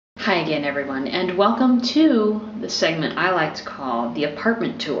Hi again, everyone, and welcome to the segment I like to call the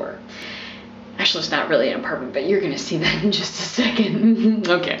apartment tour. Actually, it's not really an apartment, but you're going to see that in just a second.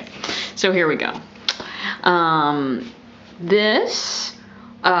 Okay, so here we go. This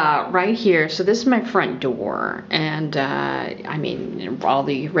right here, so this is my front door, and I mean, all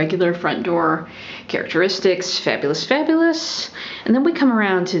the regular front door characteristics, fabulous, fabulous. And then we come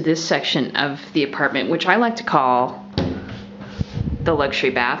around to this section of the apartment, which I like to call the luxury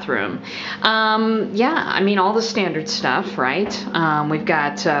bathroom. Yeah, I mean, all the standard stuff, right? We've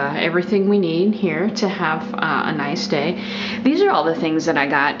got everything we need here to have a nice day. These are all the things that I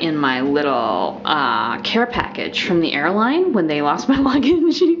got in my little care package from the airline when they lost my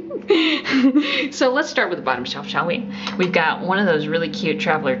luggage. So let's start with the bottom shelf, shall we? We've got one of those really cute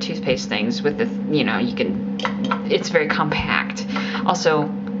traveler toothpaste things with the, it's very compact. Also,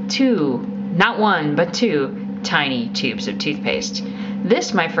 not one, but two tiny tubes of toothpaste.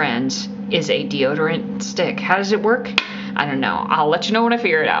 This, my friends, is a deodorant stick. How does it work? I don't know. I'll let you know when I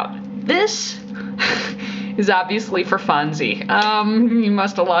figure it out. This is obviously for Fonzie. He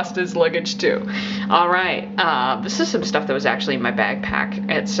must have lost his luggage too. All right. This is some stuff that was actually in my backpack.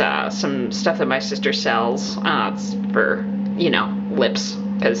 It's some stuff that my sister sells. It's for, lips,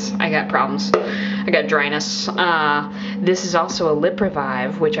 because I got problems. I got dryness. This is also a Lip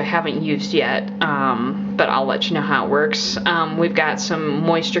Revive, which I haven't used yet, but I'll let you know how it works. We've got some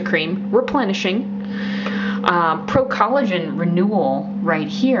moisture cream, replenishing. Pro Collagen Renewal right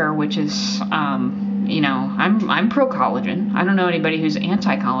here, which is, I'm pro collagen. I don't know anybody who's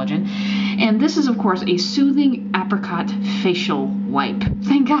anti-collagen. And this is, of course, a soothing apricot facial wipe.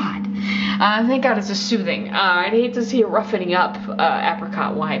 Thank God. Thank God it's a soothing. I'd hate to see a roughening up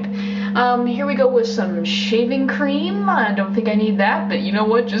apricot wipe. Here we go with some shaving cream. I don't think I need that, but you know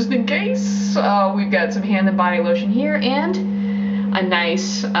what, just in case. We've got some hand and body lotion here and a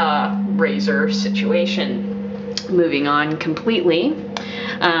nice razor situation. Moving on completely.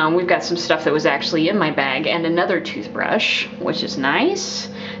 We've got some stuff that was actually in my bag and another toothbrush, which is nice.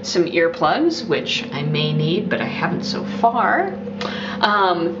 Some earplugs, which I may need, but I haven't so far.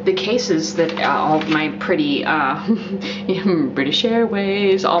 The cases that all of my pretty British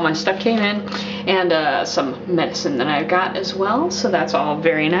Airways, all my stuff came in, and some medicine that I've got as well, so that's all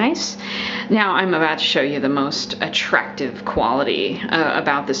very nice. Now I'm about to show you the most attractive quality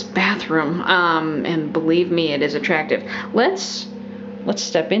about this bathroom, and believe me, it is attractive. Let's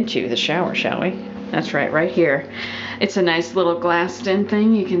step into the shower, shall we? That's right here. It's a nice little glassed-in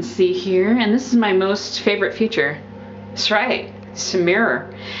thing you can see here, and this is my most favorite feature. That's right. It's a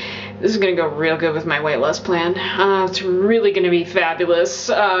mirror. This is going to go real good with my weight loss plan. It's really going to be fabulous.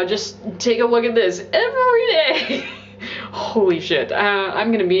 Just take a look at this every day. Holy shit. I'm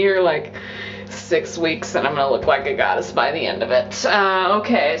going to be here like 6 weeks and I'm going to look like a goddess by the end of it.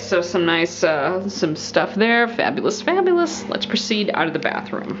 Okay, so some nice, some stuff there. Fabulous, fabulous. Let's proceed out of the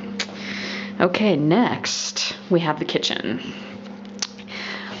bathroom. Okay, next we have the kitchen.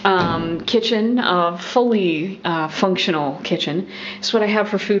 Fully functional kitchen. It's what I have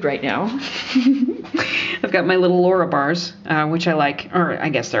for food right now. I've got my little Laura bars, which I like, or I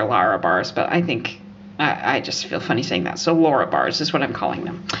guess they're Lara bars, but I think I just feel funny saying that. So Laura bars is what I'm calling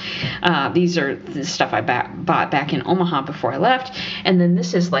them. These are the stuff I bought back in Omaha before I left, and then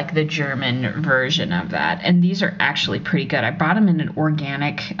this is like the German version of that. And these are actually pretty good. I bought them in an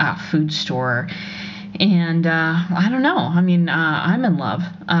organic food store. And I don't know. I mean, I'm in love.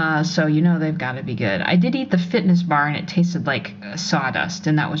 So, they've got to be good. I did eat the fitness bar, and it tasted like sawdust,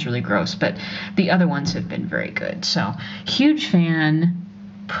 and that was really gross. But the other ones have been very good. So, huge fan.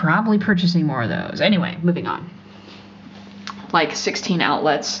 Probably purchasing more of those. Anyway, moving on. Like 16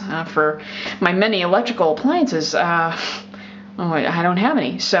 outlets for my many electrical appliances. I don't have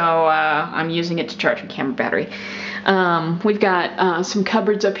any. So, I'm using it to charge my camera battery. We've got some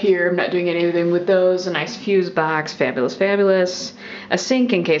cupboards up here. I'm not doing anything with those. A nice fuse box. Fabulous, fabulous. A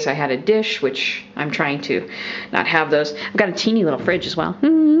sink in case I had a dish, which I'm trying to not have those. I've got a teeny little fridge as well,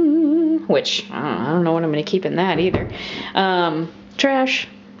 which I don't know what I'm going to keep in that either. Trash.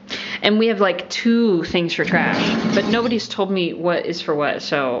 And we have like 2 things for trash, but nobody's told me what is for what,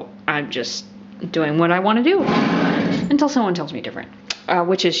 so I'm just doing what I want to do until someone tells me different,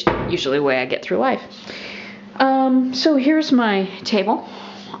 which is usually the way I get through life. So here's my table,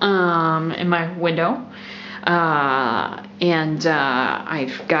 and my window, and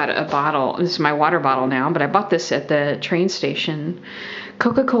I've got a bottle. This is my water bottle now, but I bought this at the train station,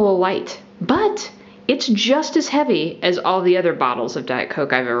 Coca-Cola Light, but It's just as heavy as all the other bottles of Diet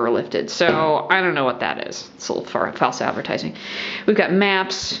Coke I've ever lifted. So I don't know what that is. It's a little false advertising. We've got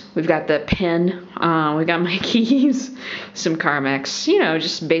maps. We've got the pen. We've got my keys, some Carmex,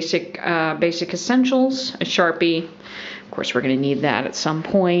 just basic essentials, a Sharpie. Of course, we're going to need that at some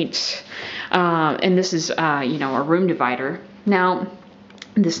point. And this is, a room divider. Now,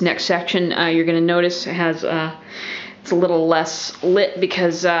 this next section, you're going to notice has it's a little less lit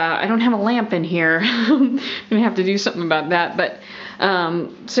because I don't have a lamp in here. I'm going to have to do something about that. But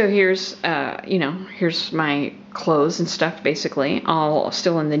so here's my clothes and stuff, basically, all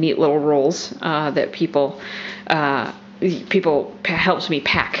still in the neat little rolls that people helps me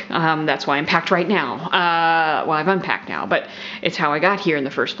pack. That's why I'm packed right now. Well, I've unpacked now, but it's how I got here in the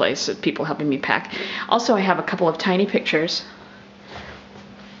first place, people helping me pack. Also, I have a couple of tiny pictures.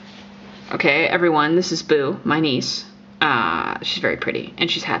 Okay, everyone, this is Boo, my niece. She's very pretty, and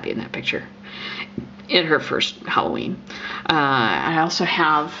she's happy in that picture. In her first Halloween. I also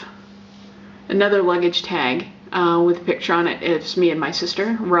have another luggage tag with a picture on it. It's me and my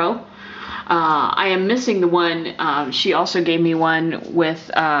sister, Ro. I am missing the one, she also gave me one with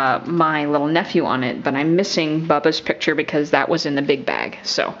my little nephew on it, but I'm missing Bubba's picture because that was in the big bag.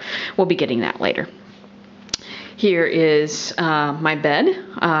 So we'll be getting that later. Here is my bed,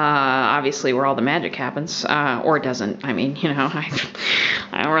 obviously where all the magic happens, or doesn't. I mean,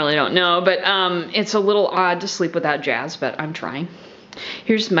 I really don't know, but it's a little odd to sleep without Jazz, but I'm trying.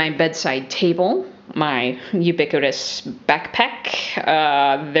 Here's my bedside table, my ubiquitous backpack.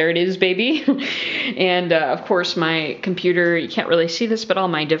 There it is, baby. And, of course, my computer. You can't really see this, but all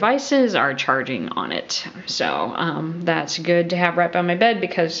my devices are charging on it. So that's good to have right by my bed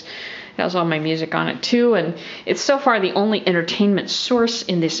because it has all my music on it, too. And it's so far the only entertainment source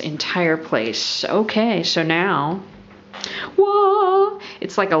in this entire place. Okay, so now, whoa,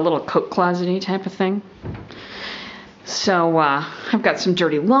 it's like a little coat closet-y type of thing. So I've got some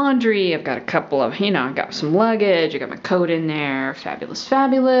dirty laundry. I've got a couple of, I've got some luggage. I got my coat in there. Fabulous,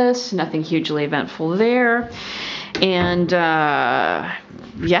 fabulous. Nothing hugely eventful there. And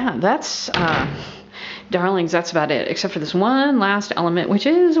yeah, that's, darlings, that's about it. Except for this one last element, which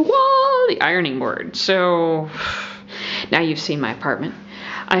is, whoa, the ironing board. So now you've seen my apartment.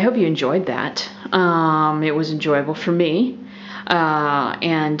 I hope you enjoyed that. It was enjoyable for me.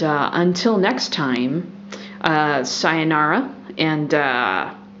 And until next time, sayonara, and,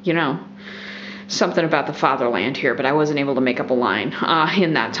 something about the fatherland here, but I wasn't able to make up a line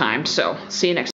in that time. So see you next time.